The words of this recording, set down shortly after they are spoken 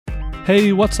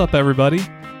Hey, what's up, everybody?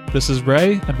 This is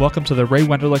Ray, and welcome to the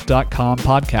RayWenderlich.com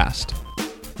podcast.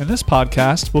 In this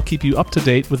podcast, we'll keep you up to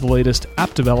date with the latest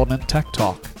app development tech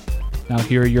talk. Now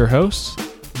here are your hosts,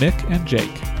 Mick and Jake.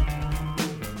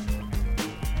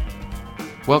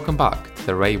 Welcome back to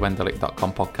the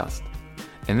RayWenderlich.com podcast.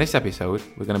 In this episode,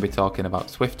 we're going to be talking about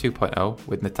Swift 2.0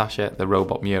 with Natasha, the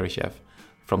robot Murashev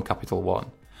from Capital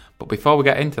One. But before we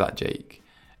get into that, Jake,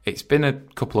 it's been a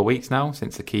couple of weeks now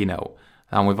since the keynote,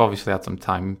 and we've obviously had some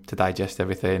time to digest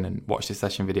everything and watch the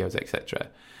session videos, etc.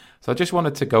 So I just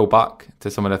wanted to go back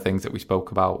to some of the things that we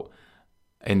spoke about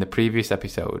in the previous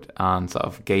episode and sort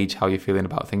of gauge how you're feeling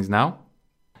about things now.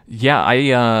 Yeah,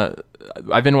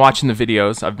 I've been watching the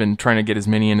videos. I've been trying to get as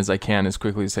many in as I can, as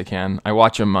quickly as I can. I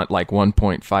watch them at like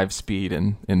 1.5 speed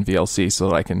in VLC so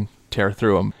that I can tear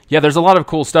through them. Yeah, there's a lot of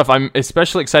cool stuff. I'm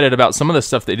especially excited about some of the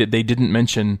stuff they didn't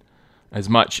mention as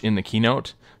much in the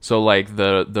keynote. So like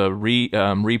the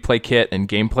replay kit and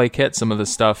gameplay kit, some of the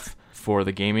stuff for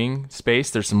the gaming space.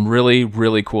 There's some really,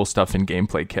 really cool stuff in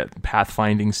gameplay kit,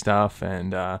 pathfinding stuff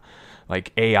and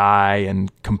like AI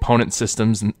and component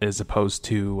systems as opposed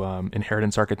to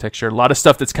inheritance architecture. A lot of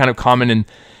stuff that's kind of common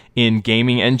in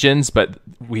gaming engines, but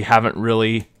we haven't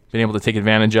really been able to take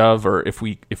advantage of, or if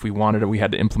we wanted it, we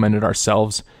had to implement it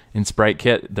ourselves in Sprite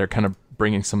Kit. They're kind of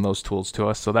bringing some of those tools to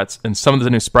us. So and some of the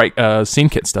new Sprite scene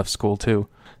kit stuff's cool too.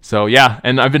 So yeah,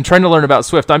 and I've been trying to learn about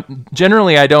Swift. I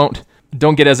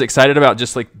don't get as excited about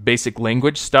just like basic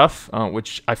language stuff,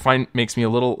 which I find makes me a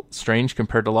little strange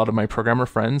compared to a lot of my programmer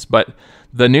friends. But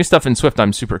the new stuff in Swift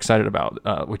I'm super excited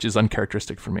about, which is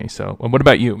uncharacteristic for me. So what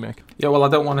about you, Mick? Yeah, well, I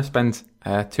don't want to spend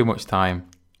too much time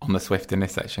on the Swift in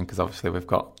this section because obviously we've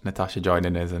got Natasha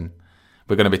joining us and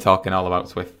we're going to be talking all about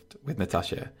Swift with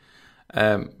Natasha.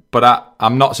 But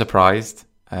I'm not surprised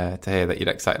to hear that you're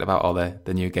excited about all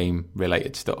the new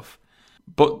game-related stuff.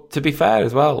 But to be fair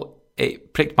as well,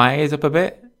 it pricked my ears up a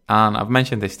bit, and I've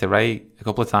mentioned this to Ray a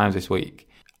couple of times this week.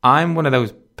 I'm one of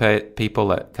those people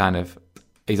that kind of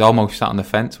is almost sat on the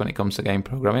fence when it comes to game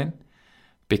programming,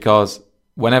 because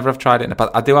whenever I've tried it in the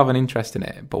past, I do have an interest in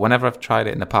it, but whenever I've tried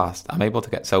it in the past, I'm able to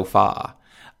get so far,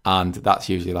 and that's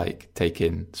usually like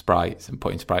taking sprites and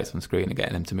putting sprites on screen and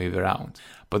getting them to move around.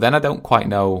 But then I don't quite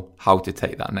know how to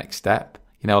take that next step.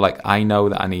 You know, like I know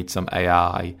that I need some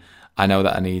AI, I know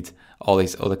that I need all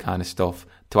this other kind of stuff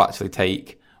to actually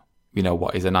take, you know,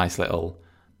 what is a nice little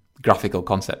graphical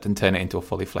concept and turn it into a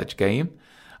fully fledged game.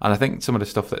 And I think some of the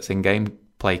stuff that's in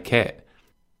gameplay kit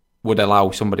would allow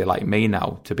somebody like me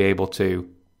now to be able to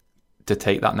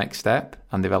take that next step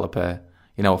and develop a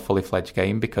fully fledged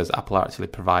game, because Apple are actually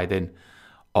providing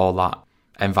all that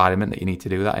environment that you need to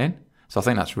do that in. So I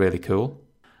think that's really cool.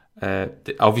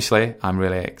 Obviously, I'm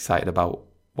really excited about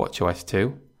watchOS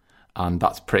 2, and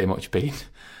that's pretty much been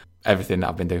everything that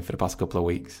I've been doing for the past couple of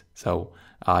weeks. So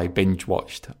I binge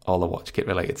watched all the WatchKit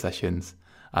related sessions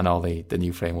and all the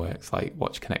new frameworks like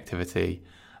watch connectivity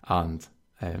and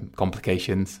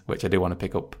complications, which I do want to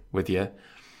pick up with you.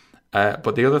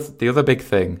 But the other big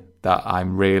thing that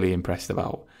I'm really impressed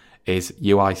about is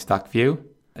UI stack view.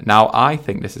 Now, I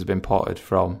think this has been ported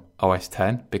from OS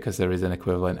 10 because there is an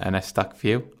equivalent NS stack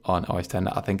view on OS 10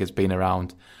 that I think has been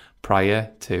around prior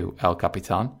to El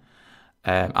Capitan.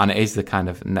 And it is the kind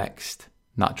of next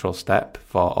natural step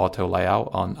for auto layout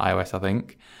on iOS, I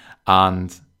think.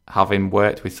 And having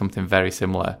worked with something very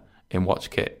similar in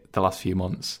WatchKit the last few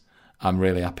months, I'm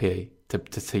really happy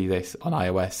to see this on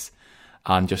iOS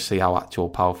and just see how actual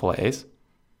powerful it is.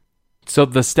 So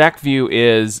the stack view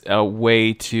is a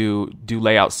way to do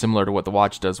layout similar to what the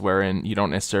watch does, wherein you don't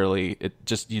necessarily,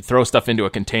 you throw stuff into a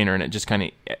container and it just kind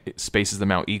of spaces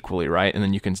them out equally, right? And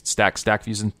then you can stack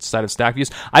views inside of stack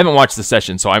views. I haven't watched the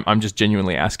session, so I'm just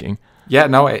genuinely asking. Yeah,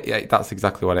 no, that's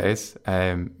exactly what it is.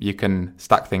 You can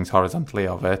stack things horizontally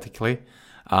or vertically,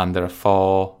 and there are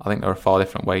four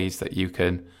different ways that you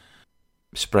can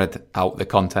spread out the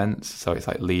contents. So it's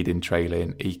like leading,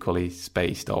 trailing, equally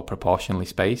spaced or proportionally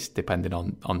spaced, depending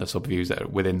on the subviews that are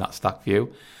within that stack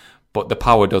view. But the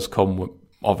power does come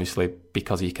obviously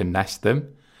because you can nest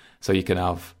them. So you can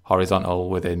have horizontal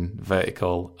within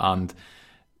vertical, and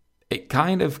it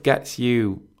kind of gets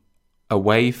you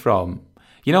away from,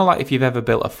 you know, like if you've ever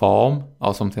built a form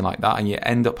or something like that and you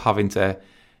end up having to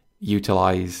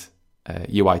utilize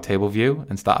UI table view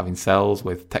and start having cells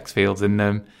with text fields in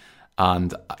them,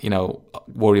 and, you know,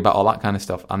 worry about all that kind of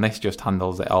stuff. And this just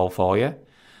handles it all for you.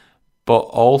 But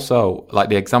also, like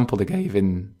the example they gave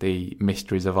in the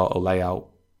Mysteries of Auto Layout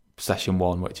session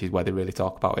 1, which is where they really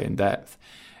talk about it in depth,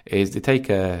 is they take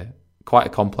quite a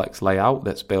complex layout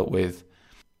that's built with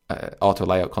auto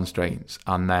layout constraints,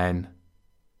 and then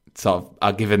sort of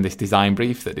are given this design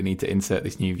brief that they need to insert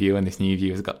this new view, and this new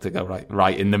view has got to go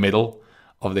right in the middle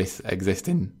of this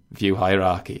existing view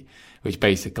hierarchy, which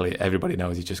basically everybody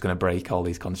knows is just going to break all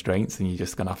these constraints, and you're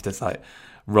just going to have to like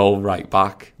roll right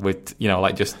back with,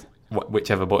 like just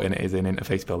whichever button it is in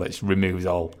Interface Builder, it just removes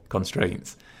all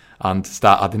constraints and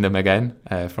start adding them again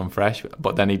from fresh.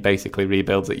 But then he basically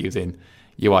rebuilds it using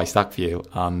UI stack view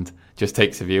and just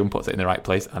takes a view and puts it in the right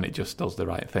place, and it just does the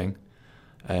right thing.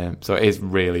 So it is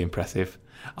really impressive.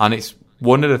 And it's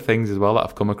one of the things as well that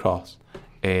I've come across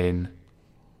in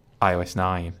iOS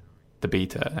 9, the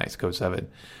beta, and Xcode 7,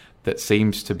 that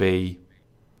seems to be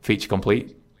feature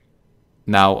complete.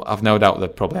 Now, I've no doubt there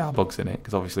probably are bugs in it,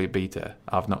 because obviously beta,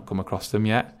 I've not come across them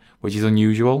yet, which is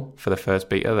unusual for the first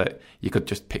beta, that you could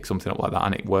just pick something up like that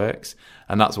and it works.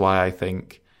 And that's why I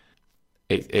think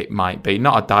it might be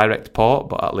not a direct port,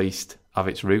 but at least have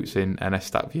its roots in NS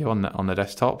Stack View on the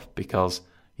desktop, because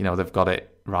they've got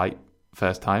it right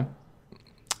first time.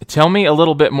 Tell me a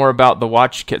little bit more about the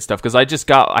WatchKit stuff, because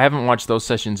I haven't watched those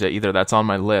sessions yet either. That's on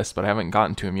my list, but I haven't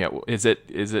gotten to them yet. Is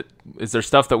there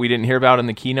stuff that we didn't hear about in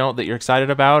the keynote that you're excited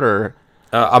about, or?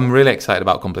 I'm really excited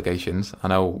about complications. I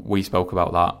know we spoke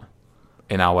about that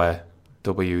in our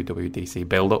WWDC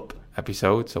build-up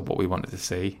episode, so what we wanted to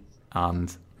see,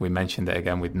 and we mentioned it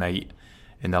again with Nate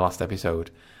in the last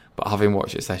episode. But having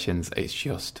watched the sessions, it's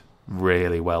just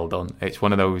really well done. It's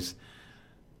one of those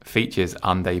features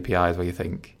and APIs where you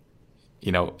think,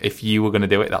 if you were going to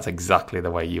do it, that's exactly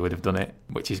the way you would have done it,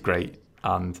 which is great.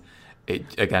 And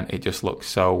it just looks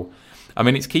so...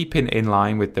 it's keeping in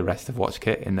line with the rest of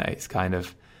WatchKit in that it's kind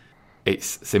of...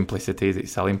 its simplicity is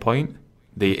its selling point.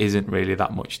 There isn't really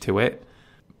that much to it.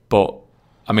 But,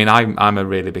 I'm a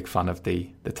really big fan of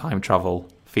the time travel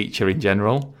feature in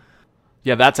general.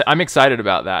 Yeah, I'm excited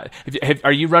about that.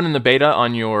 Are you running the beta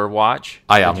on your watch?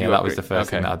 I am. Yeah, that was the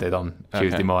first thing that I did on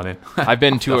Tuesday morning. I've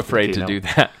been too afraid to do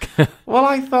that. Well,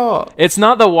 I thought it's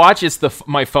not the watch; it's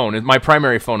my phone. My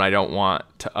primary phone. I don't want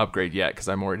to upgrade yet because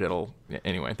I'm worried that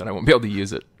I won't be able to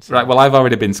use it. So. Right. Well, I've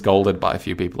already been scolded by a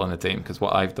few people on the team, because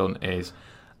what I've done is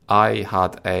I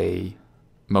had a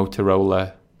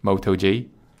Motorola Moto G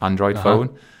Android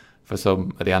phone for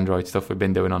some of the Android stuff we've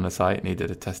been doing on the site. Needed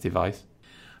a test device.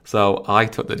 So I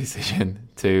took the decision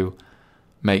to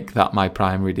make that my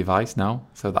primary device now,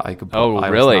 so that I could put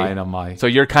iOS 9 on my... So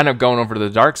you're kind of going over to the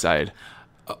dark side.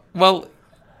 Well,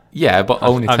 yeah, but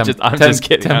only I'm just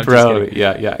kidding. Temporarily.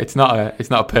 Yeah. It's not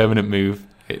a permanent move.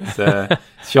 It's a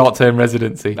short-term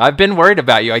residency. I've been worried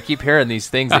about you. I keep hearing these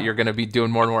things that you're going to be doing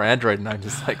more and more Android, and I'm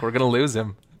just like, we're going to lose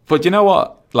him. But you know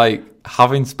what? Like,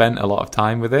 having spent a lot of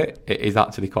time with it, it is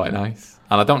actually quite nice.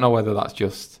 And I don't know whether that's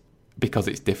just because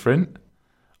it's different,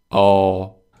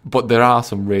 but there are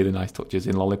some really nice touches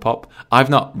in Lollipop. I've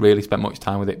not really spent much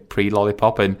time with it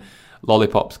pre-Lollipop, and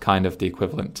Lollipop's kind of the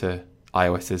equivalent to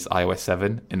iOS's iOS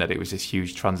 7 in that it was this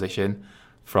huge transition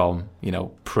from,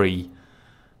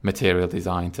 pre-material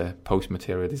design to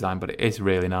post-material design, but it is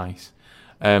really nice.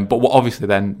 But obviously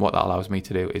then what that allows me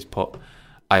to do is put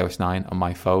iOS 9 on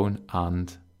my phone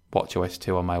and watchOS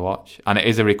 2 on my watch. And it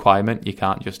is a requirement. You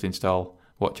can't just install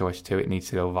watchOS 2. It needs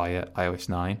to go via iOS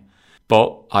 9.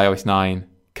 But iOS 9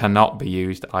 cannot be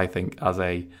used, I think, as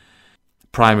a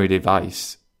primary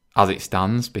device as it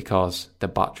stands, because the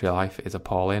battery life is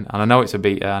appalling. And I know it's a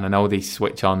beta, and I know they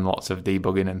switch on lots of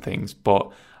debugging and things, but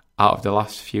out of the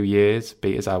last few years,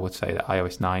 betas, I would say that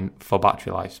iOS 9, for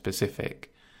battery life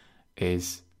specific,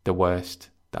 is the worst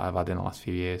that I've had in the last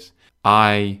few years.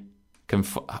 I can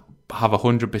have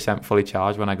 100% fully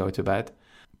charged when I go to bed,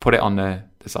 put it on the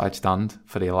side stand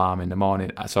for the alarm in the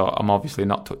morning. So I'm obviously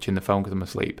not touching the phone because I'm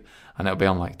asleep, and it'll be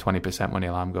on like 20% when the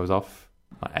alarm goes off,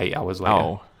 like 8 hours later.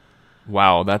 Oh,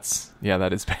 wow, that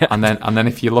is bad. And then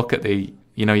if you look at you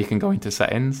can go into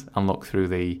settings and look through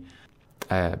the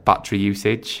battery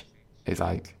usage. It's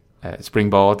like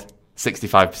Springboard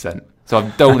 65%. So I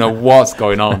don't know what's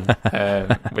going on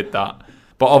with that.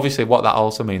 But obviously, what that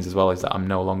also means as well is that I'm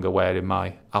no longer wearing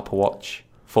my Apple Watch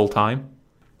full time,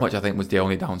 which I think was the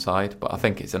only downside. But I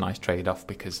think it's a nice trade-off,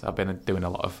 because I've been doing a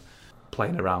lot of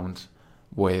playing around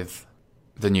with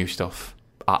the new stuff.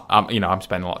 I'm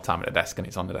spending a lot of time at the desk, and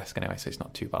it's on the desk anyway, so it's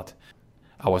not too bad.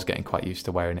 I was getting quite used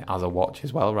to wearing it as a watch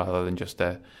as well, rather than just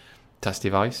a test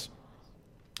device.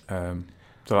 So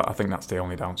I think that's the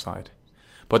only downside.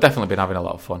 But definitely been having a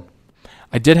lot of fun.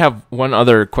 I did have one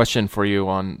other question for you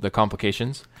on the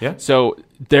complications. Yeah. So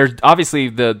there's obviously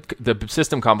the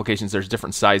system complications. There's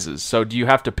different sizes. So do you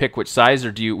have to pick which size,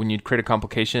 or when you create a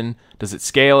complication, does it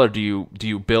scale, or do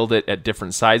you build it at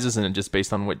different sizes and then just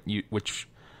based on which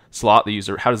slot the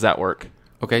user? How does that work?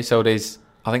 Okay, so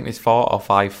I think there's 4 or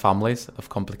 5 families of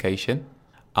complication,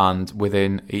 And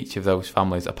within each of those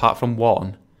families, apart from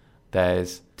one,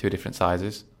 there's 2 different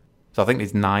sizes. So I think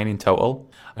there's 9 in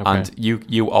total. Okay. And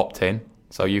you opt in.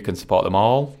 So you can support them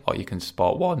all, or you can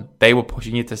support one. They were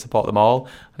pushing you to support them all,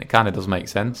 and it kind of does make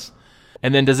sense.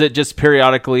 And then does it just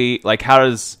periodically, like, how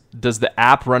does the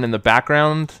app run in the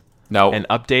background? No. And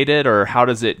update it, or how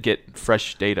does it get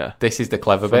fresh data? This is the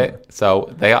clever bit.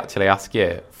 So they actually ask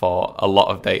you for a lot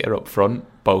of data up front,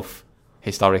 both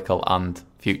historical and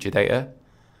future data.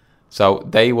 So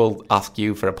they will ask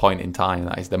you for a point in time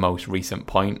that is the most recent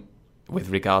point with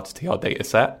regards to your data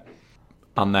set.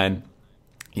 And then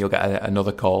you'll get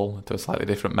another call to a slightly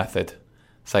different method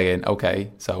saying,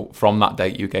 okay, so from that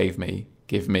date you gave me,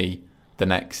 give me the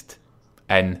next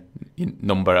N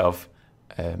number of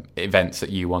events that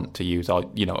you want to use, or,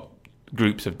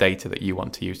 groups of data that you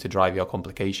want to use to drive your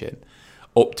complication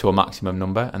up to a maximum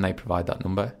number, and they provide that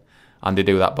number. And they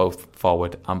do that both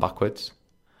forward and backwards.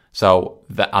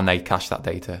 And they cache that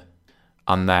data.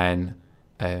 And then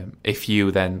if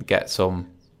you then get some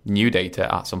new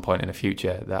data at some point in the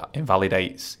future that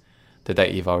invalidates the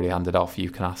data you've already handed off,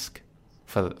 you can ask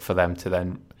for them to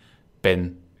then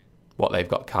bin what they've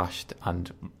got cached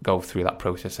and go through that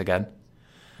process again.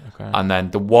 Okay. And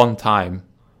then the one time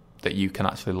that you can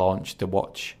actually launch the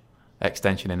watch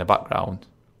extension in the background,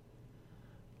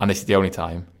 and this is the only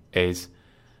time, is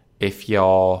if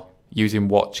you're using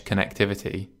watch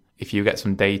connectivity. If you get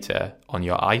some data on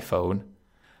your iPhone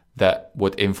that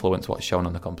would influence what's shown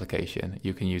on the complication,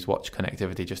 you can use watch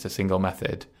connectivity, just a single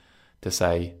method, to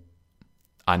say,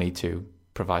 I need to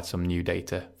provide some new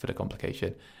data for the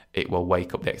complication. It will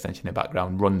wake up the extension in the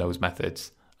background, run those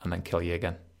methods, and then kill you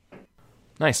again.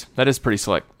 Nice. That is pretty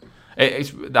slick.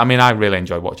 I really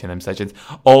enjoy watching them sessions.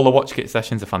 All the WatchKit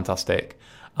sessions are fantastic,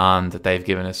 and they've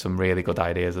given us some really good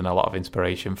ideas and a lot of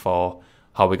inspiration for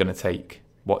how we're going to take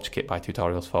WatchKit by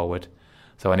tutorials forward.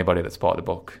 So anybody that's bought the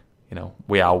book,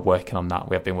 we are working on that.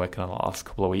 We have been working on it the last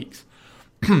couple of weeks.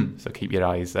 So keep your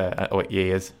eyes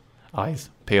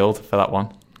peeled for that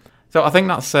one. So I think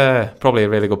that's probably a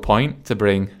really good point to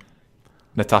bring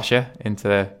Natasha into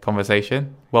the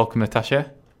conversation. Welcome,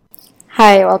 Natasha.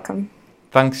 Hi, welcome.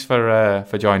 Thanks for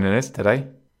joining us today.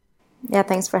 Yeah,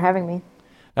 thanks for having me.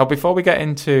 Now, before we get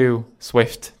into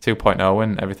Swift 2.0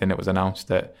 and everything that was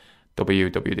announced at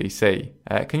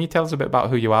WWDC, can you tell us a bit about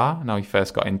who you are and how you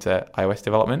first got into iOS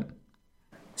development?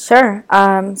 Sure.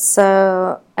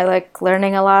 So I like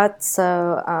learning a lot.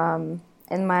 So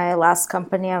in my last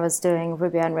company, I was doing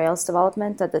Ruby on Rails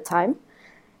development at the time.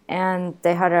 And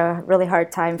they had a really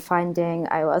hard time finding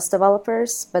iOS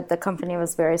developers, but the company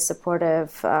was very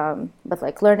supportive with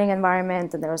like learning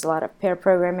environment, and there was a lot of pair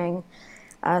programming.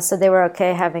 So they were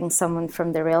okay having someone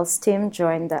from the Rails team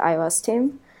join the iOS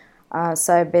team.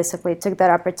 So I basically took that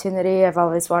opportunity. I've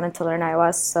always wanted to learn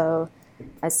iOS, so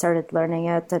I started learning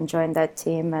it and joined that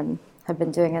team and have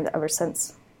been doing it ever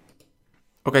since.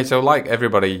 Okay, so like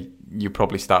everybody, you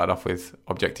probably started off with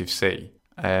Objective-C.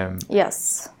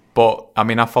 Yes. But,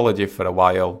 I followed you for a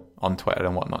while on Twitter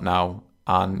and whatnot now,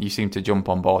 and you seem to jump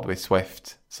on board with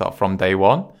Swift sort of from day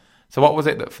one. So what was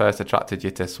it that first attracted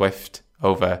you to Swift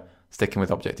over sticking with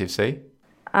Objective-C?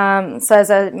 So as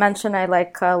I mentioned, I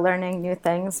like learning new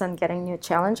things and getting new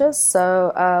challenges.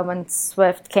 So when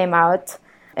Swift came out,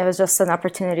 it was just an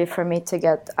opportunity for me to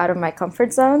get out of my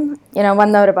comfort zone.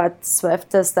 One note about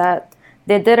Swift is that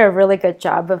they did a really good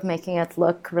job of making it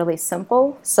look really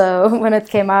simple. So when it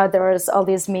came out, there was all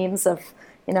these memes of,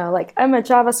 like, I'm a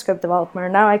JavaScript developer,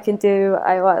 now I can do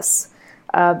iOS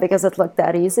because it looked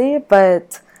that easy.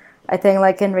 But I think,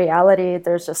 like, in reality,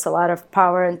 there's just a lot of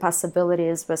power and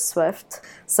possibilities with Swift.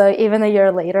 So even a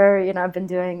year later, I've been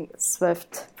doing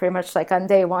Swift pretty much like on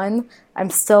day one. I'm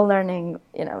still learning,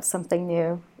 something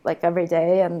new like every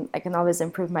day, and I can always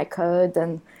improve my code.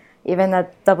 And even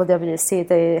at WWDC,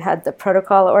 they had the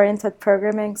protocol-oriented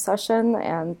programming session,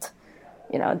 and,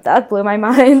 that blew my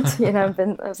mind.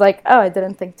 I was like, oh, I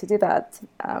didn't think to do that.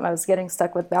 I was getting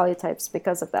stuck with value types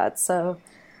because of that. So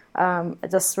I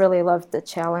just really loved the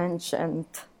challenge, and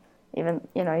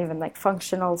even like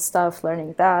functional stuff,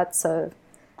 learning that. So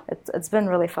it's been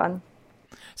really fun.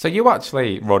 So you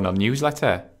actually run a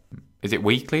newsletter. Is it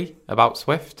weekly about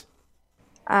Swift?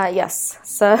 Yes.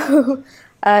 So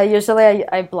usually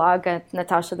I blog at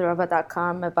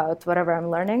natashadorova.com about whatever I'm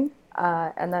learning.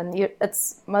 And then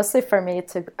it's mostly for me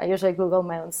I usually Google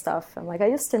my own stuff. I'm like, I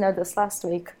used to know this last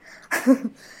week.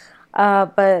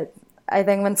 But I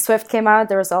think when Swift came out,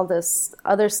 there was all this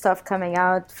other stuff coming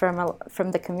out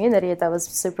from the community that was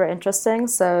super interesting.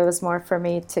 So it was more for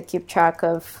me to keep track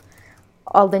of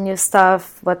all the new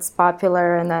stuff, what's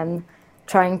popular, and then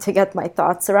trying to get my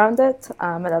thoughts around it.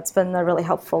 And that's been a really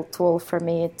helpful tool for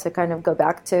me to kind of go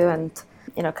back to and,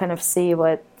 kind of see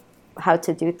how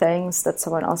to do things that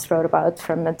someone else wrote about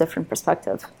from a different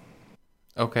perspective.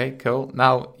 Okay, cool.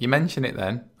 Now, you mention it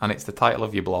then, and it's the title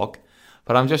of your blog,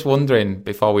 but I'm just wondering,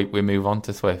 before we move on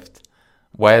to Swift,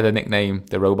 where the nickname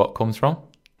The Robot comes from?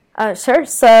 Sure.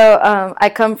 So I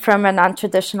come from a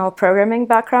non-traditional programming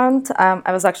background.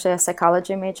 I was actually a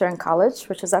psychology major in college,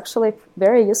 which is actually a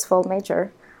very useful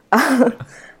major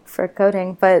for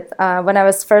coding. But when I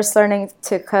was first learning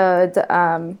to code,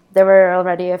 there were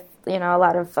already a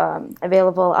lot of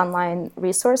available online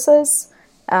resources,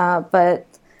 but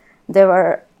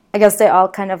I guess they all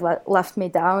kind of left me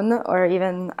down. Or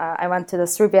even I went to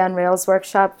this Ruby on Rails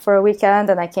workshop for a weekend,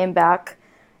 and I came back.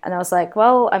 And I was like,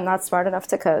 well, I'm not smart enough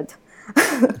to code.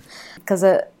 I've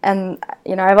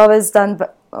always done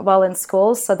well in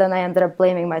school. So then I ended up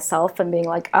blaming myself and being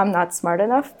like, I'm not smart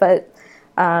enough. But,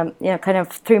 kind of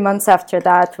 3 months after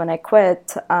that, when I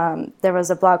quit, there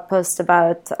was a blog post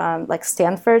about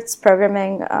Stanford's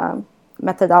programming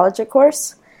methodology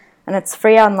course. And it's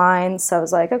free online. So I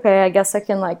was like, okay, I guess I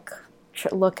can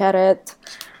look at it.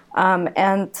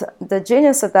 And the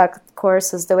genius of that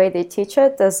course is the way they teach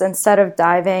it is instead of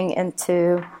diving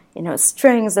into,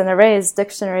 strings and arrays,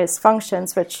 dictionaries,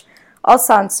 functions, which all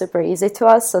sound super easy to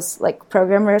us as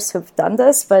programmers who've done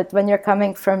this. But when you're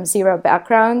coming from zero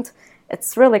background,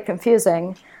 it's really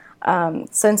confusing.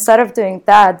 So instead of doing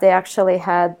that, they actually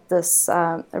had this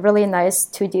really nice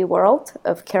 2D world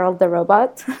of Carol the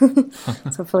robot.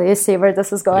 So hopefully you see where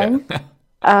this is going.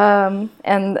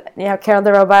 Yeah. Carol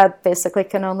the robot basically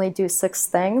can only do 6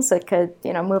 things. It could,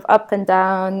 move up and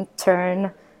down,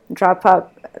 turn, drop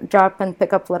and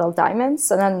pick up little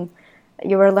diamonds. And then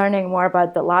you were learning more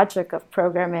about the logic of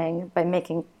programming by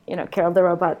making, Carol the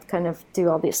robot kind of do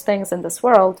all these things in this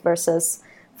world versus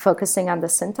focusing on the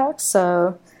syntax.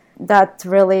 So that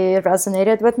really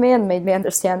resonated with me and made me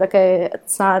understand, okay,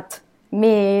 it's not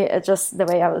me, it's just the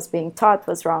way I was being taught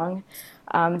was wrong.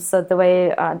 So the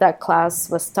way that class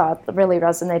was taught really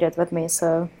resonated with me.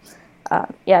 So,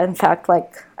 in fact,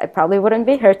 I probably wouldn't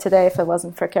be here today if it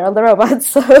wasn't for Carol the Robot.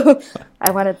 So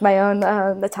I wanted my own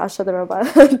Natasha the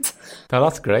Robot. No,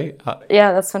 that's great.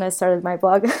 Yeah, that's when I started my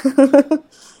blog.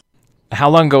 How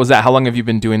long ago was that? How long have you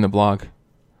been doing the blog?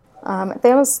 I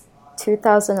think it was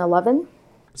 2011.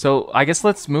 So I guess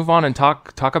let's move on and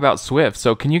talk about Swift.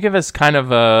 So can you give us kind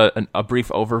of a brief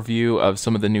overview of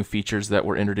some of the new features that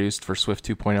were introduced for Swift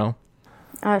 2.0?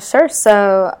 Sure.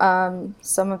 So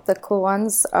some of the cool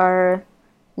ones are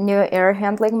new error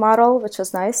handling model, which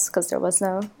is nice because there was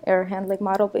no error handling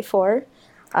model before.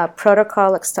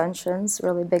 Protocol extensions,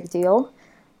 really big deal.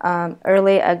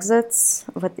 Early exits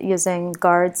with using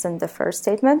guards and defer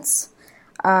statements.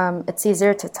 It's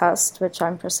easier to test, which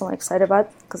I'm personally excited about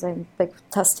because I'm a big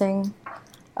testing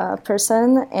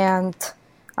person. And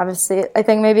obviously, I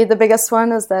think maybe the biggest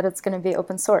one is that it's going to be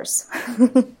open source.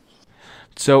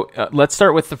 So let's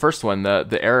start with the first one,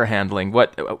 the error handling.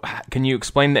 What can you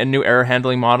explain the new error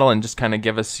handling model and just kind of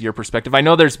give us your perspective? I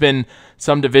know there's been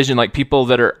some division, like people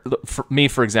that are, for me,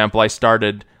 for example, I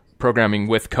started programming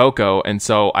with Cocoa, and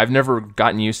so I've never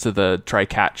gotten used to the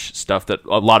try-catch stuff that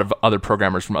a lot of other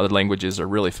programmers from other languages are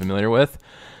really familiar with.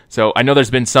 So I know there's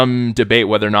been some debate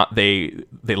whether or not they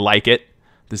like it,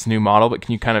 this new model, but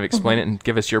can you kind of explain it and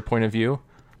give us your point of view?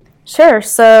 Sure.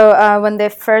 So when they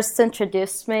first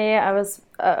introduced me, I was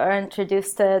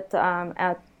introduced it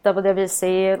at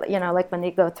WWDC, like when you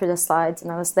go through the slides,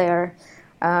 and I was there.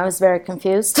 I was very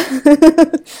confused.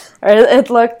 It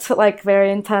looked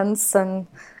very intense, and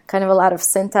kind of a lot of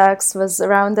syntax was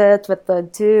around it with the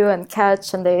do and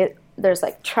catch, and there's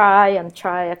try and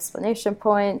try exclamation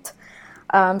point.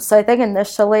 So I think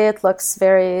initially it looks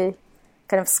very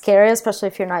kind of scary, especially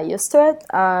if you're not used to it.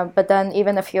 But then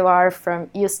even if you are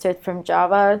used to it from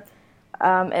Java,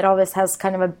 it always has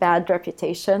kind of a bad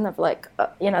reputation of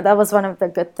that was one of the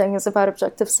good things about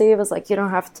Objective-C was you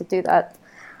don't have to do that.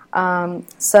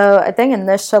 So I think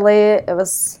initially it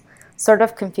was sort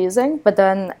of confusing, but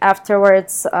then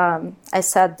afterwards I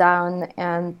sat down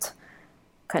and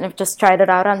kind of just tried it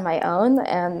out on my own,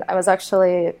 and I was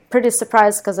actually pretty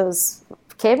surprised because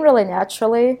it came really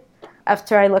naturally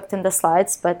after I looked in the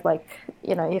slides, but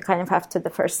you kind of have to the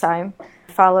first time.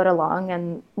 Followed along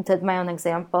and did my own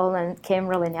example, and it came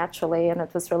really naturally, and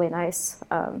it was really nice,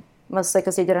 mostly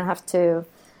because you didn't have to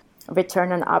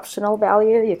return an optional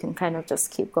value. You can kind of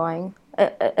just keep going.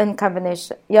 In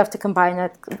combination, you have to combine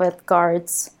it with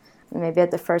guards, maybe at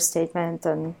the first statement,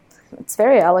 and it's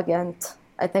very elegant,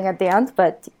 I think, at the end,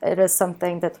 but it is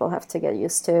something that we'll have to get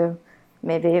used to,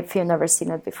 maybe if you've never seen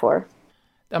it before.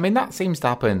 I mean, that seems to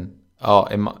happen or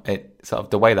sort of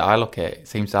the way that I look at it, it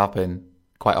seems to happen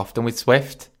quite often with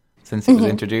Swift since it was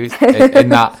introduced. In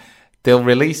that they'll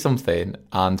release something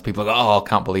and people go, "Oh, I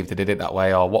can't believe they did it that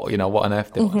way," or what on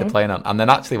earth they're playing on. And then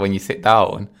actually, when you sit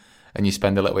down and you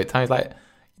spend a little bit of time, it's like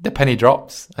the penny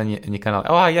drops, and you kind of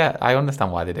like, "Oh yeah, I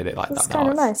understand why they did it like It's that." kind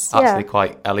Now of nice. actually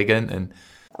quite elegant. And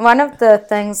one of the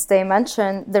things they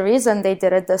mentioned, the reason they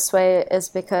did it this way is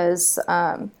because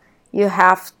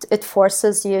it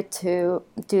forces you to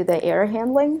do the error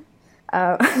handling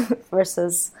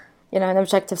versus, in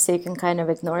Objective-C you can kind of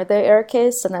ignore the error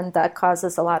case, and then that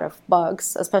causes a lot of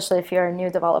bugs, especially if you're a new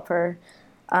developer.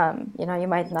 You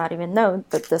might not even know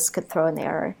that this could throw an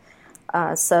error.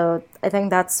 So I think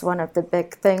that's one of the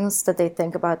big things that they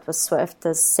think about with Swift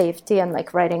is safety and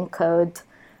like writing code.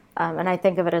 And I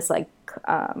think of it as like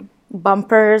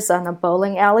bumpers on a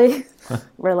bowling alley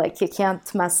where like you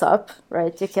can't mess up,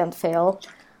 right? You can't fail.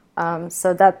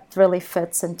 So that really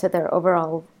fits into their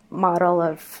overall model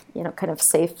of, kind of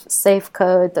safe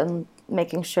code and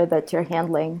making sure that you're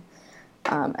handling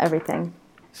everything.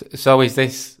 So is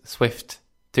this Swift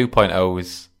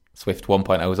 2.0's Swift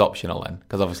 1.0 is optional then?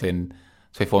 Because obviously in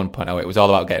Swift 1.0 it was all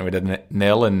about getting rid of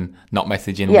nil and not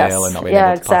messaging nil and not being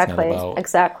able to pass nil about.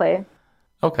 Exactly.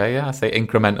 Okay, yeah, I say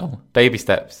incremental, baby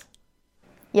steps.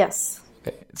 Yes.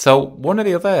 Okay. So one of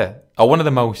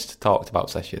the most talked about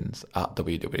sessions at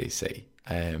WWDC,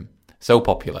 so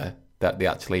popular that they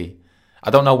actually, I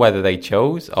don't know whether they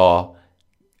chose or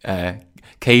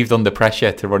caved under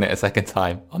pressure to run it a second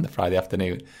time on the Friday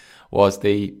afternoon, was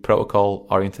the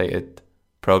protocol-orientated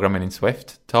programming in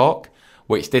Swift talk,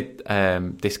 which did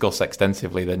discuss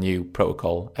extensively the new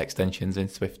protocol extensions in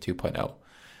Swift 2.0.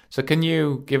 So can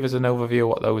you give us an overview of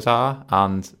what those are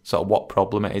and sort of what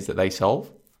problem it is that they solve?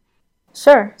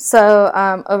 Sure. So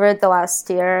over the last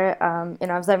year,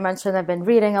 as I mentioned, I've been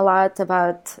reading a lot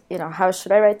about, how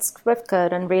should I write Swift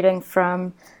code, and reading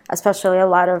from especially a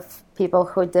lot of people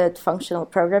who did functional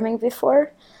programming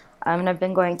before. And I've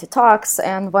been going to talks,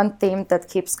 and one theme that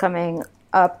keeps coming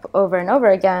up over and over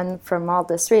again from all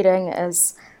this reading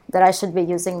is that I should be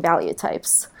using value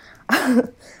types.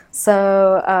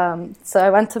 So I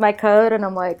went to my code and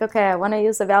I'm like, okay, I want to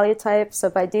use a value type. So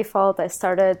by default, I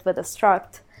started with a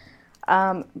struct.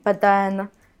 But then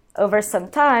over some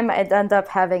time, I'd end up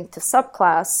having to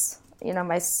subclass,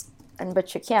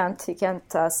 but you can't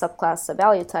subclass a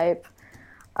value type.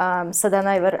 So then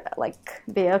I would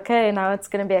be, okay, now it's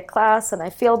going to be a class and I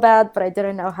feel bad, but I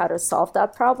didn't know how to solve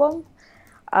that problem.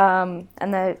 And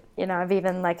I've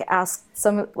even asked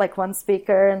one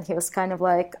speaker, and he was kind of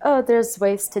like, oh, there's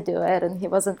ways to do it. And he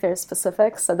wasn't very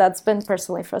specific. So that's been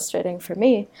personally frustrating for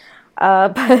me.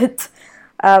 But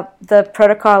the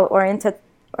protocol oriented,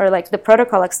 or the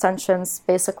protocol extensions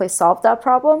basically solve that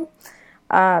problem.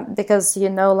 Because you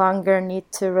no longer need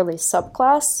to really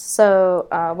subclass. So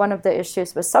one of the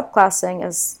issues with subclassing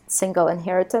is single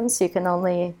inheritance. You can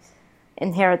only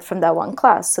inherit from that one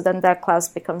class. So then that class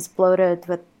becomes bloated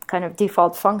with kind of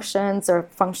default functions or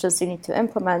functions you need to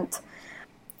implement.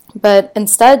 But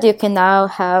instead, you can now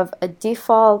have a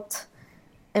default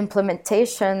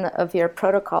implementation of your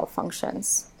protocol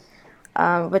functions,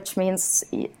 which means...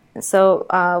 So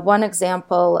one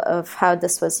example of how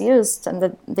this was used,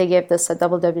 and they gave this at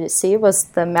WWDC, was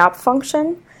the map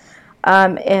function.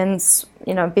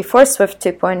 Before Swift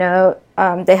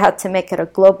 2.0, they had to make it a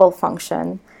global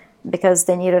function because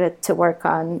they needed it to work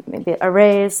on maybe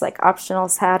arrays, like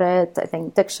optionals had it, I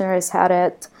think dictionaries had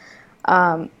it.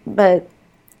 But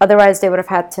otherwise, they would have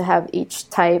had to have each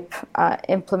type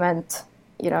implement,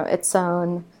 its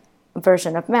own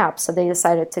version of map. So they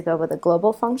decided to go with a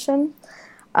global function.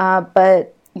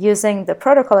 But using the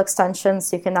protocol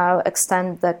extensions, you can now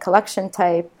extend the collection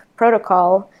type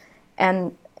protocol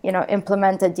and,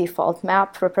 implement a default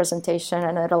map representation,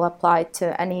 and it'll apply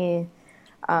to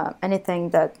anything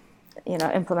that,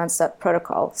 implements that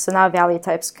protocol. So now value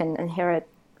types can inherit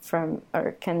from,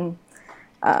 or can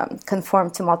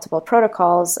conform to multiple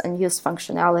protocols and use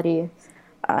functionality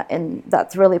in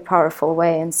that really powerful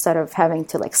way, instead of having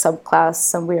to subclass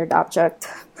some weird object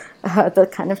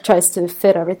that kind of tries to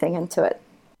fit everything into it.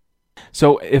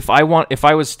 So if I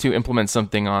was to implement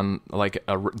something on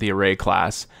the array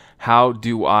class,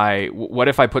 what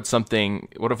if I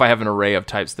have an array of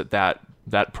types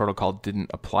that protocol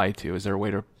didn't apply to? Is there a way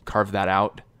to carve that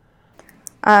out?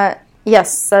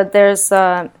 Yes. So there's,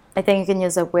 I think you can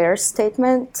use a where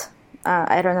statement.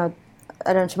 I don't know.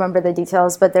 I don't remember the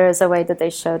details, but there is a way that they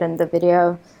showed in the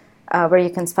video where you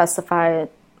can specify,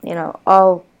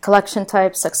 all collection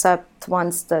types except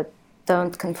ones that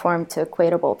don't conform to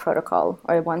equatable protocol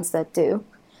or ones that do.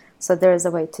 So there is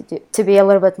a way to be a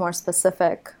little bit more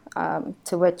specific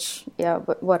to which,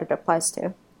 what it applies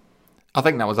to. I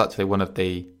think that was actually one of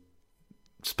the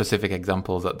specific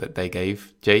examples that they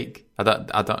gave, Jake.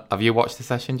 Have you watched the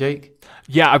session, Jake?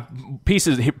 Yeah,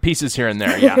 pieces here and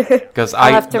there. Yeah, because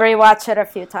I'll have to rewatch it a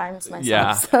few times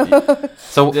myself. Yeah.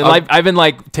 So I've been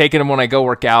like taking them when I go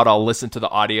work out. I'll listen to the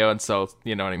audio, and so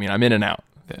you know what I mean. I'm in and out.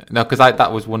 Yeah. No, because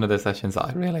that was one of the sessions that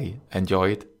I really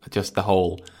enjoyed. Just the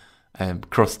whole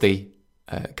crusty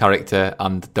character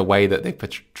and the way that they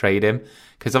portrayed him.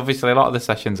 Because obviously a lot of the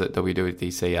sessions at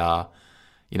WWDC are,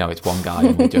 it's one guy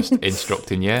and they're just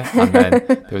instructing you. And then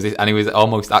there was this, and he was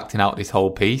almost acting out this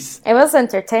whole piece. It was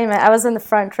entertainment. I was in the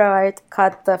front row. I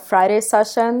caught the Friday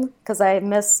session because I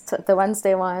missed the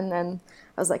Wednesday one. And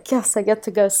I was like, yes, I get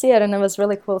to go see it. And it was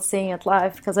really cool seeing it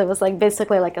live because it was like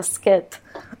basically like a skit.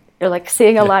 You're like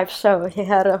seeing a live show. He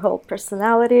had a whole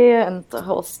personality and the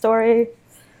whole story.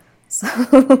 So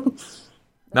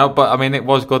No, but I mean, it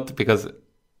was good because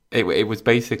it was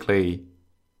basically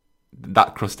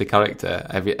that crusty character.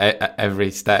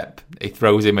 Every step, he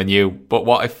throws him a new. But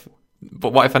what if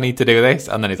I need to do this?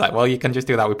 And then he's like, well, you can just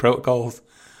do that with protocols.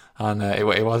 And it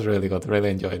was really good.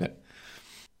 Really enjoyed it.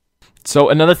 So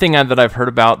another thing that I've heard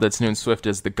about that's new in Swift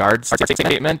is the guard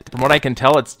statement. From what I can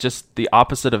tell, it's just the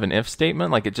opposite of an if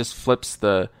statement. Like it just flips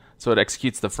so it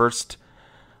executes the first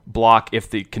block if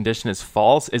the condition is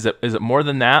false. Is it more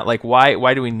than that? Like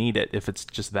why do we need it if it's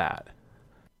just that?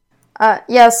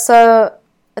 So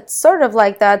it's sort of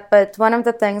like that, but one of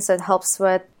the things it helps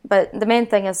with, but the main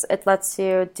thing is it lets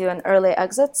you do an early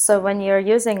exit. So when you're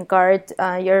using guard,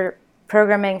 you're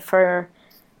programming for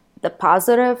the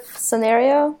positive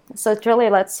scenario. So it really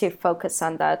lets you focus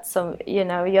on that. So, you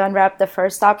unwrap the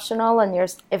first optional and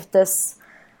if there's,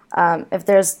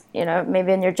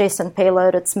 maybe in your JSON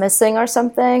payload, it's missing or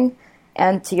something,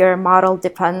 and your model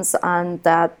depends on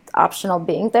that optional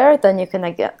being there, then you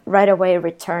can right away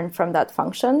return from that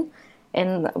function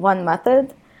in one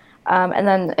method. And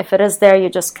then if it is there, you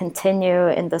just continue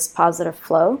in this positive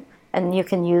flow, and you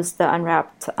can use the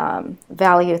unwrapped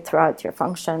value throughout your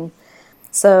function.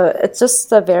 So it's just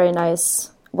a very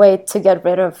nice way to get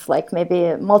rid of like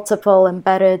maybe multiple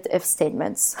embedded if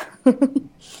statements.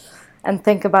 And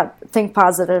think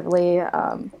positively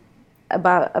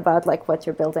about like what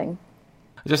you're building.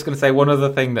 I was just going to say one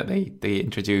other thing that they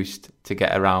introduced to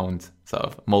get around sort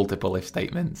of multiple if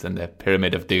statements and the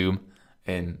pyramid of doom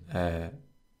in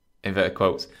inverted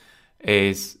quotes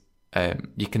is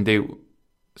you can do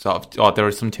there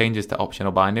are some changes to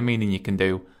optional binding, meaning you can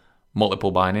do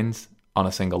multiple bindings on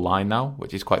a single line now,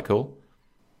 which is quite cool.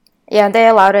 Yeah, they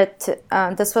allowed it to,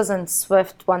 this was in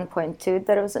Swift 1.2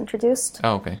 that it was introduced.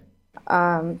 Oh, okay.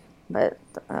 But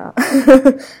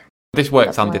this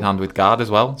works hand in hand with guard as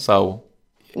well. So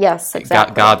yes,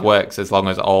 exactly. Guard works as long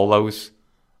as all those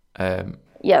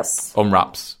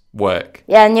unwraps work.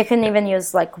 Yeah, and you can even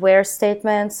use like where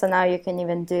statements. So now you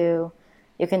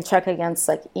can check against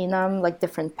like enum, like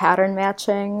different pattern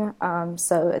matching.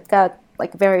 So it got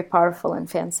like very powerful and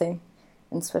fancy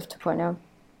in Swift 2.0.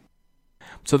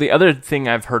 So the other thing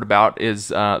I've heard about is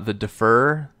the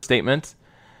defer statement.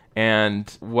 And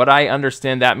what I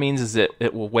understand that means is that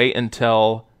it will wait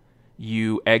until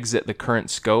you exit the current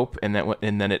scope, and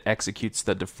then it executes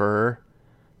the defer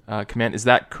command. Is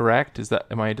that correct?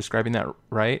 Am I describing that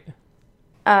right?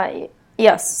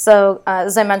 Yes. So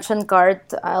as I mentioned, guard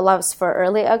allows for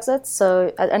early exits.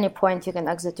 So at any point you can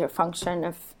exit your function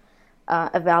if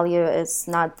a value is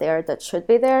not there that should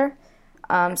be there.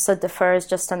 So defer is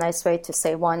just a nice way to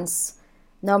say once,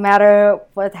 no matter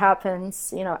what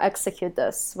happens, execute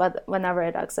this whenever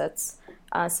it exits.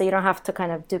 So you don't have to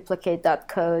kind of duplicate that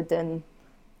code in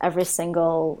every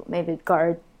single maybe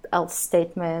guard else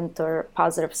statement or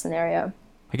positive scenario.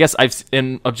 I guess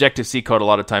in Objective-C code, a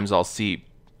lot of times I'll see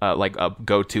like a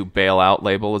go-to bailout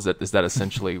label. Is that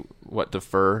essentially what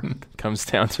defer comes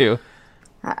down to?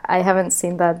 I haven't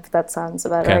seen that, but that sounds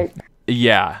about right.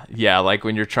 Yeah. Like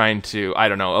when you're trying to, I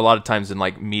don't know, a lot of times in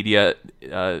like media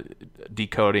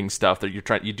decoding stuff that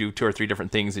you do 2 or 3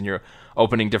 different things and you're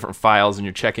opening different files and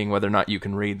you're checking whether or not you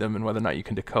can read them and whether or not you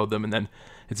can decode them. And then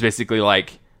it's basically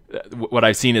like what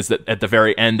I've seen is that at the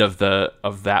very end of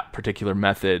that particular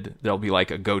method, there'll be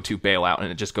like a go-to bailout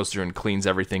and it just goes through and cleans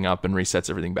everything up and resets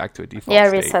everything back to a default state. Yeah,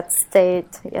 reset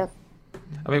state. Yeah.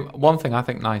 I mean, one thing I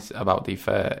think nice about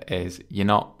defer is you're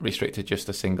not restricted just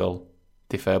a single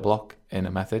defer block in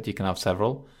a method. You can have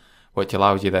several, which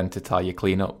allows you then to tie your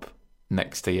cleanup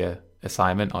next to your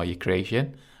assignment or your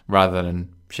creation rather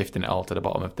than shifting it all to the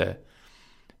bottom of the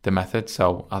method.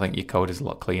 So I think your code is a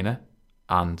lot cleaner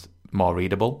and more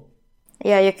readable.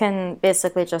 Yeah, you can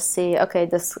basically just see, okay,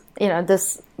 this,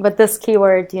 but this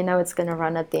keyword, it's going to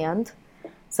run at the end.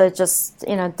 So it's just,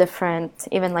 different,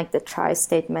 even like the try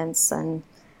statements and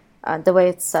the way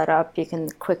it's set up, you can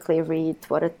quickly read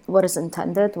what is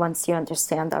intended once you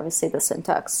understand, obviously, the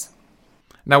syntax.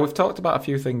 Now, we've talked about a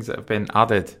few things that have been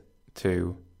added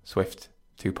to Swift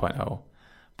 2.0,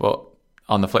 but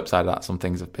on the flip side of that, some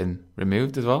things have been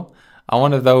removed as well. And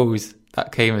one of those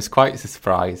that came as quite a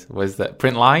surprise was that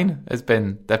print line has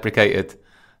been deprecated,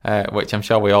 which I'm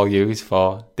sure we all use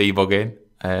for debugging.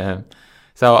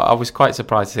 So I was quite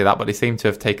surprised to see that, but they seem to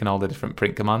have taken all the different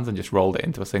print commands and just rolled it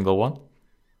into a single one.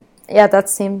 Yeah, that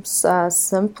seems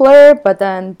simpler, but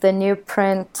then the new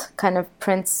print kind of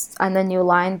prints on the new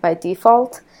line by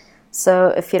default. So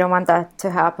if you don't want that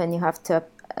to happen, you have to,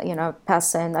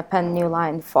 pass in append new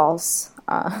line false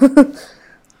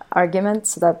argument.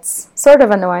 So that's sort of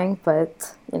annoying,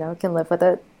 but, we can live with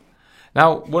it.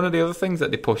 Now, one of the other things that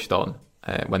they pushed on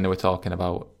when they were talking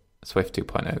about Swift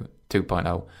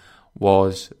 2.0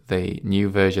 was the new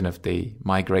version of the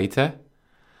migrator.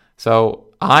 So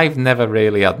I've never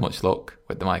really had much luck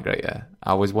with the migrator.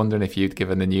 I was wondering if you'd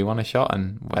given the new one a shot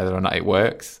and whether or not it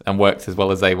works, and works as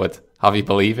well as they would have you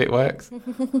believe it works.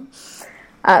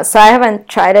 So I haven't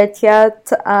tried it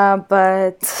yet,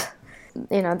 but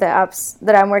the apps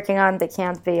that I'm working on, they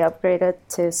can't be upgraded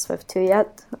to Swift 2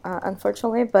 yet,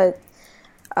 unfortunately. But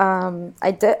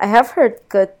I have heard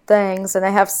good things, and I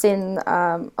have seen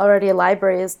already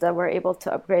libraries that were able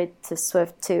to upgrade to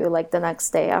Swift 2 like the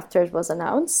next day after it was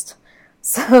announced.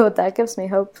 So that gives me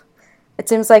hope. It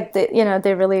seems like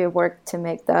they really worked to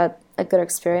make that a good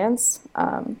experience.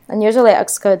 And usually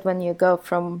Xcode, when you go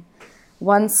from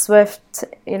one Swift,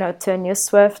 to a new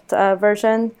Swift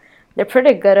version, they're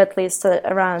pretty good at least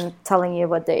around telling you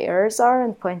what the errors are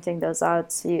and pointing those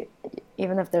out. So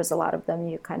even if there's a lot of them,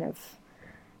 you kind of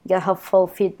get helpful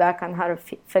feedback on how to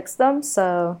fix them.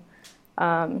 So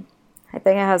I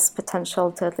think it has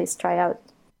potential to at least try out.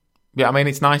 Yeah, I mean,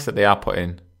 it's nice that they are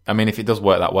if it does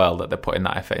work that well, that they're putting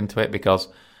that effort into it, because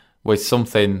with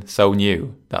something so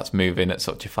new that's moving at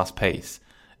such a fast pace,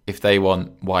 if they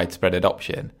want widespread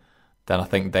adoption, then I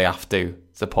think they have to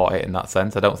support it in that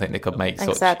sense. I don't think they could make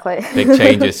such big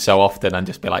changes so often and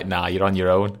just be like, nah, you're on your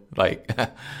own.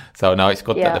 So no, it's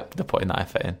good that they're putting that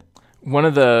effort in. One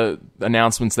of the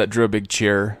announcements that drew a big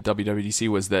cheer, WWDC,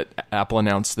 was that Apple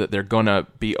announced that they're going to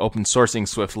be open sourcing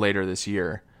Swift later this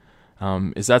year.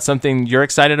 Is that something you're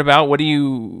excited about? What do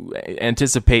you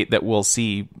anticipate that we'll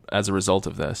see as a result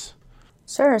of this?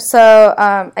 Sure. So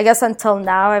I guess until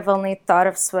now, I've only thought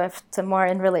of Swift more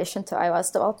in relation to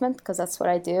iOS development, because that's what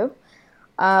I do.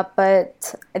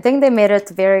 But I think they made it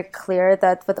very clear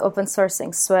that with open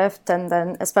sourcing Swift, and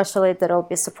then especially that it'll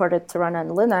be supported to run on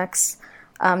Linux,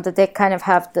 that they kind of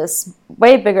have this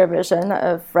way bigger vision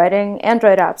of writing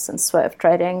Android apps in Swift,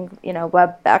 writing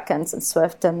web backends in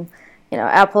Swift, and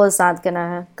Apple is not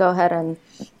gonna go ahead and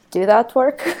do that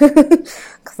work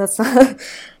because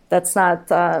that's not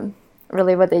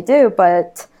really what they do.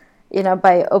 But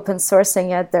by open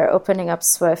sourcing it, they're opening up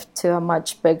Swift to a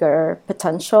much bigger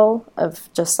potential of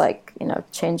just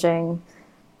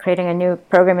creating a new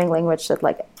programming language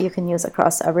that you can use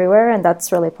across everywhere, and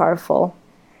that's really powerful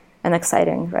and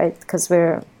exciting, right? Because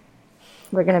we're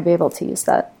going to be able to use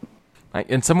that.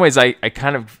 In some ways, I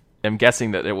kind of am guessing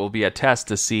that it will be a test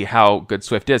to see how good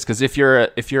Swift is. Because if you're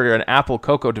an Apple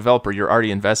Cocoa developer, you're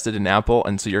already invested in Apple,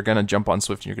 and so you're going to jump on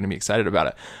Swift and you're going to be excited about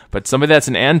it. But somebody that's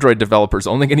an Android developer is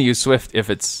only going to use Swift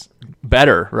if it's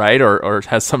better, right? Or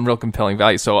has some real compelling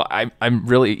value. So I'm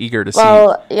really eager to see.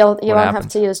 Well, you won't have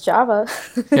to use Java.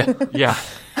 Yeah.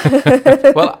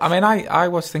 Well, I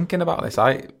was thinking about this.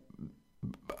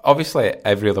 Obviously,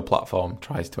 every other platform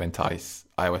tries to entice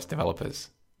iOS developers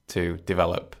to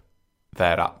develop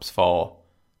their apps for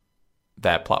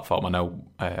their platform. I know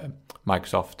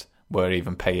Microsoft were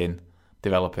even paying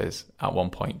developers at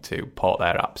one point to port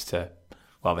their apps to,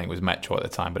 I think it was Metro at the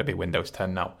time, but it'd be Windows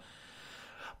 10 now.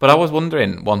 But I was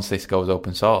wondering, once this goes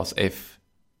open source, if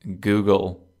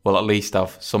Google will at least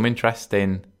have some interest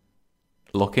in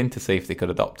looking to see if they could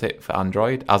adopt it for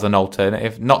Android as an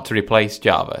alternative, not to replace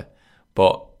Java,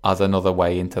 but as another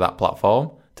way into that platform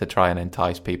to try and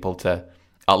entice people to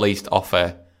at least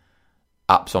offer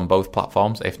apps on both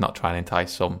platforms, if not try and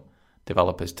entice some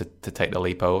developers to take the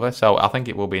leap over. So I think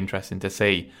it will be interesting to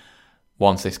see,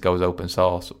 once this goes open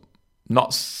source,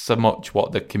 not so much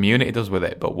what the community does with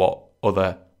it, but what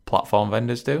other platform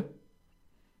vendors do.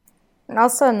 And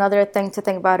also another thing to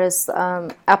think about is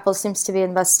Apple seems to be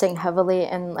investing heavily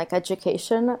in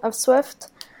education of Swift.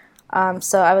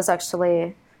 So I was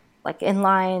actually like in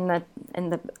line in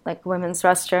the like women's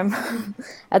restroom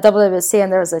at WWC,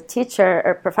 and there was a teacher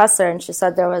or professor, and she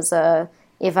said there was a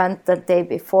event the day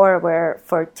before where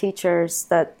for teachers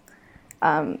that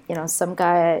some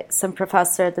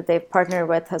professor that they've partnered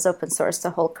with has open sourced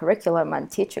a whole curriculum on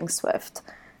teaching Swift.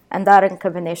 And that in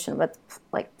combination with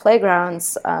like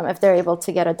playgrounds, if they're able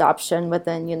to get adoption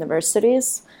within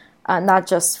universities, not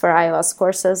just for iOS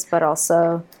courses, but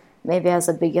also maybe as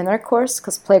a beginner course,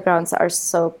 because playgrounds are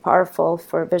so powerful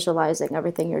for visualizing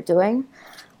everything you're doing.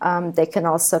 They can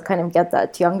also kind of get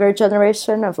that younger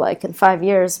generation of like in 5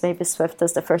 years, maybe Swift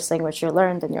is the first language you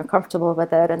learned and you're comfortable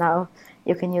with it, and now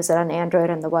you can use it on Android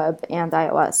and the web and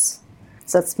iOS.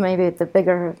 So it's maybe the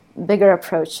bigger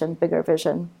approach and bigger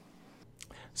vision.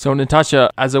 So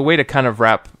Natasha, as a way to kind of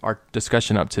wrap our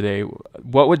discussion up today,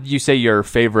 what would you say your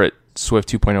favorite Swift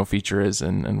 2.0 feature is,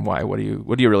 and why? What are you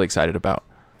really excited about?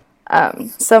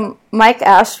 So Mike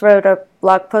Ash wrote a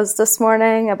blog post this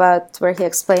morning about where he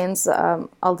explains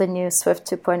all the new Swift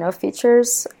 2.0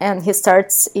 features, and he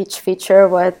starts each feature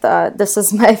with, this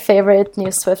is my favorite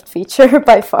new Swift feature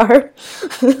by far.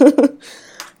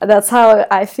 That's how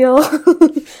I feel.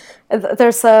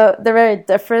 They're very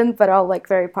different, but all like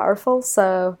very powerful.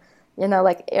 So,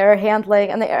 like error handling,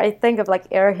 and I think of like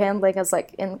error handling as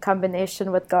like in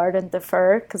combination with guard and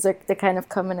defer, because they kind of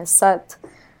come in a set.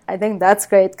 I think that's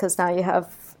great because now you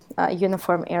have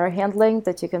uniform error handling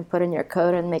that you can put in your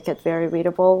code and make it very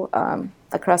readable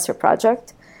across your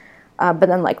project. But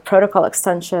then like protocol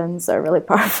extensions are really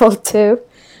powerful too.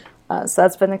 So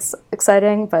that's been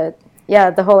exciting. But yeah,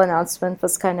 the whole announcement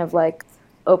was kind of like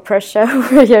Oprah show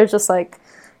where you're just like,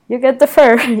 you get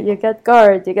defer, you get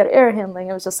guard, you get error handling.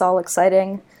 It was just all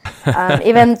exciting.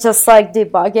 Even just like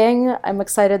debugging, I'm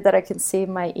excited that I can see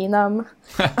my enum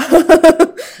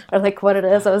or like what it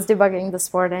is. I was debugging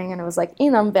this morning and it was like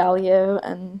enum value,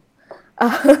 and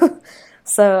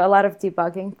so a lot of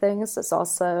debugging things is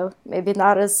also maybe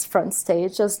not as front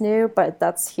stage as new, but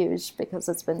that's huge because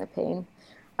it's been a pain.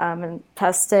 And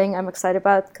testing I'm excited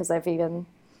about because I've been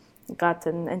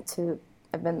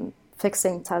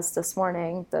fixing tests this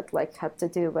morning that like had to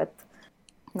do with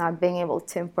not being able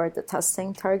to import the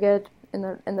testing target in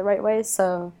the right way.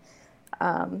 So,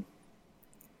 I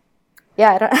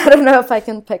don't know if I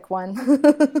can pick one.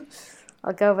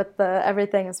 I'll go with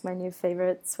everything is my new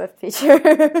favorite Swift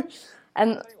feature,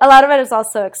 and a lot of it is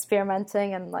also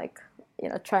experimenting and like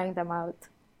trying them out.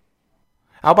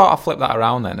 How about I flip that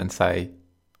around then and say,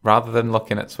 rather than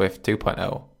looking at Swift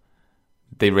 2.0,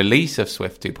 the release of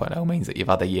Swift 2.0 means that you've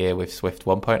had a year with Swift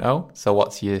 1.0. So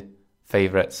what's your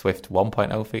favorite Swift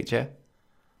 1.0 feature?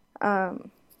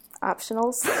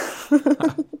 Optionals.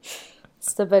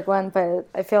 It's the big one, but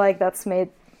I feel like that's made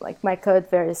like my code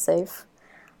very safe,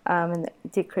 and it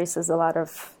decreases a lot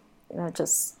of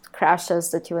just crashes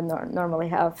that you would normally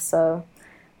have. So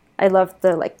I love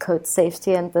the like code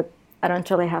safety and that I don't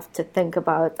really have to think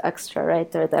about extra,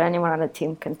 right? Or that anyone on the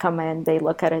team can come in, they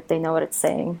look at it, they know what it's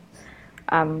saying.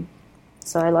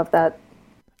 So I love that.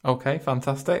 Okay,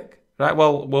 fantastic. Right,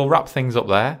 well, we'll wrap things up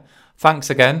there.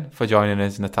 Thanks again for joining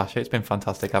us, Natasha. It's been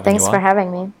fantastic having you on. Thanks for having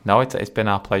me. No, it's been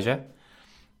our pleasure.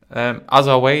 As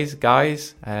always,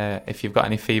 guys, if you've got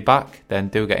any feedback, then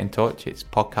do get in touch. It's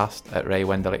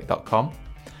podcast@raywenderlich.com.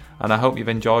 And I hope you've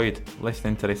enjoyed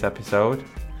listening to this episode.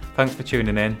 Thanks for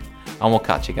tuning in, and we'll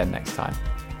catch you again next time.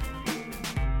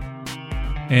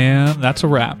 And that's a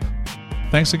wrap.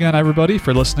 Thanks again, everybody,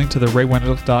 for listening to the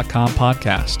RayWenderlich.com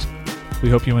podcast. We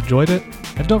hope you enjoyed it,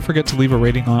 and don't forget to leave a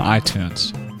rating on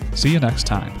iTunes. See you next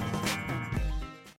time.